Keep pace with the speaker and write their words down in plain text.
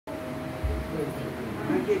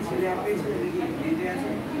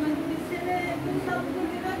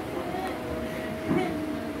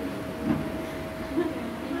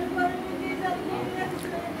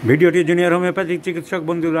ভিডিওটি junior homeopathic চিকিৎসক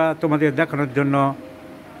বন্ধুরা তোমাদের দেখানোর জন্য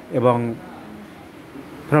এবং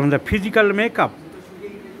from the physical makeup,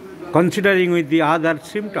 considering with the other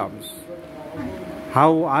symptoms,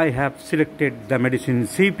 how I have selected the medicine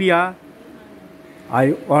Sepia, I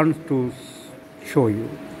want to show you.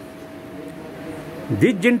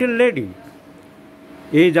 This gentle lady,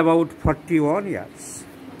 age about 41 years,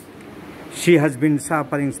 she has been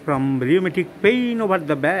suffering from rheumatic pain over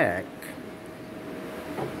the back.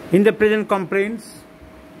 In the present complaints,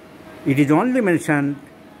 it is only mentioned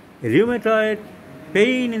rheumatoid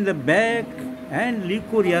pain in the back and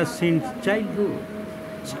leukorrhea since childhood,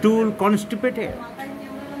 stool constipated.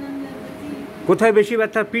 কোথায় বেশি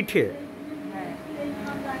ব্যথা? পিঠে।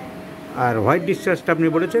 আর white ডিসচার্জটা আপনি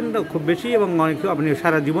বলেছেন খুব বেশি এবং অনেকে আপনি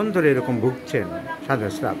সারা জীবন ধরে এরকম ভুগছেন সাদা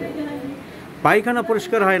স্রাবে। পায়খানা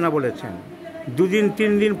পরিষ্কার হয় না বলেছেন, 2 দিন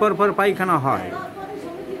 3 দিন পর পর পায়খানা হয়,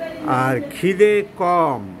 আর খিদে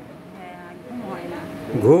কম,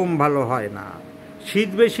 ঘুম ভালো হয় না। শীত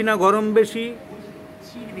বেশি না গরম বেশি?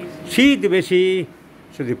 শীত বেশি।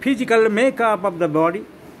 So the physical makeup of the body,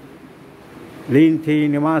 lean, thin,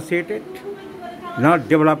 emaciated, not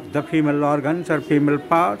developed the female organs or female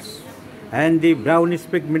parts, and the brownish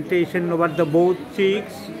pigmentation over the both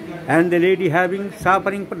cheeks, and the lady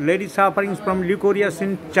suffering from leukorrhea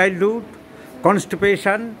since childhood,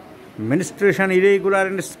 constipation, menstruation irregular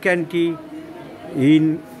and scanty.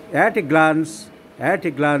 At a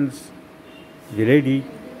glance, the lady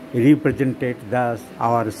represented thus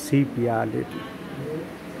our Sepia lady.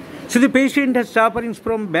 So the patient has suffering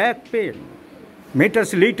from back pain.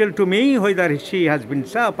 Matters little to me whether she has been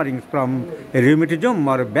suffering from rheumatism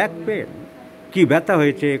or back pain. কি ব্যথা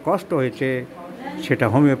হয়েছে, কষ্ট হয়েছে, সেটা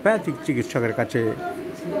homeopathic চিকিৎসকের কাছে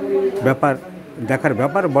দেখার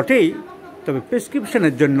ব্যাপার বটেই, তবে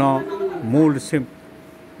প্রেসক্রিপশনের জন্য মূল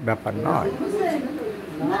ব্যাপার নয়।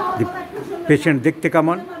 The patient দেখতে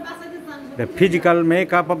কেমন, the physical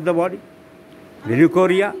makeup of the body, the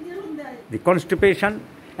leukorrhea, the constipation,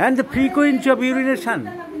 and the frequency of urination.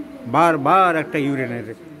 বারবার একটা ইউরিনের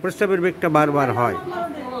প্রস্রাবের বেগটা বারবার হয়।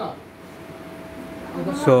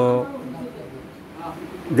 So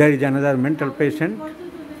there is another mental patient.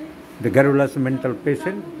 The garrulous mental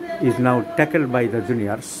patient is now tackled by the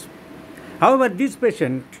juniors. However, this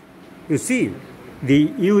patient, you see, the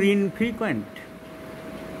urine frequent,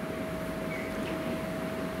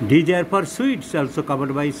 desire for sweets also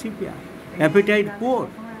covered by Sepia, appetite poor,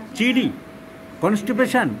 chilly,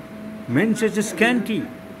 constipation, menses scanty,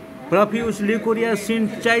 profuse leukorrhea since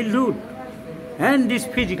childhood, and this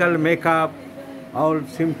physical makeup, all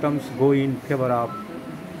symptoms go in favor of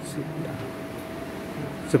Sepia.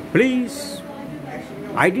 So please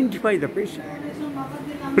identify the patient.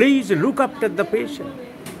 Please look after the patient.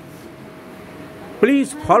 Please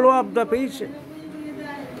follow up the patient.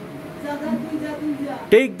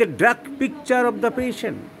 Take the drug picture of the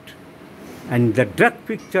patient, and the drug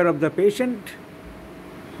picture of the patient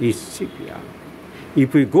is Sepia. If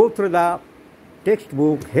we go through the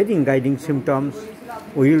textbook heading guiding symptoms,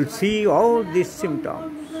 we will see all these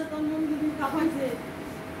symptoms.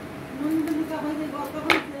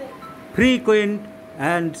 Frequent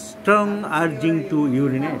and strong urging to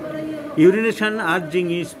urinate. Urination urging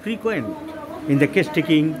is frequent. In the case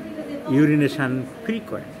taking, urination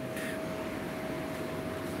frequent.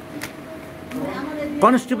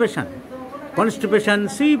 Constipation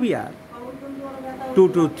severe, 2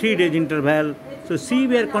 to 3 days interval. So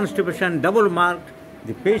severe constipation double marked.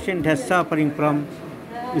 The patient has suffering from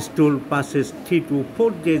stool passes 3 to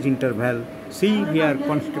 4 days interval. Severe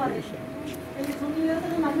constipation.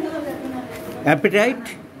 Appetite,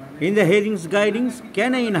 in the hearings guidings,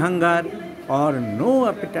 canine hunger or no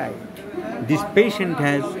appetite. This patient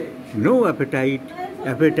has no appetite.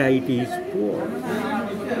 Appetite is poor.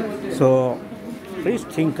 So please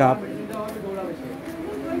think of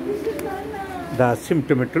the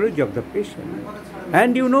symptomatology of the patient.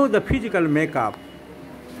 And you know the physical makeup,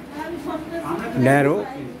 narrow,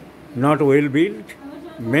 not well built,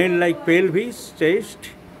 male like pelvis, chest,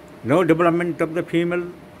 no development of the female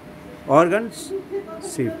organs,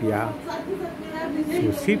 Sepia.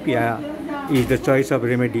 So Sepia is the choice of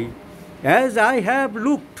remedy. As I have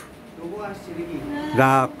looked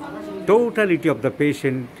the totality of the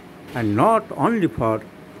patient and not only for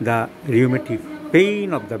the rheumatic pain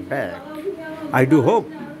of the back, I do hope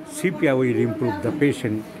Sepia will improve the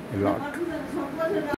patient a lot.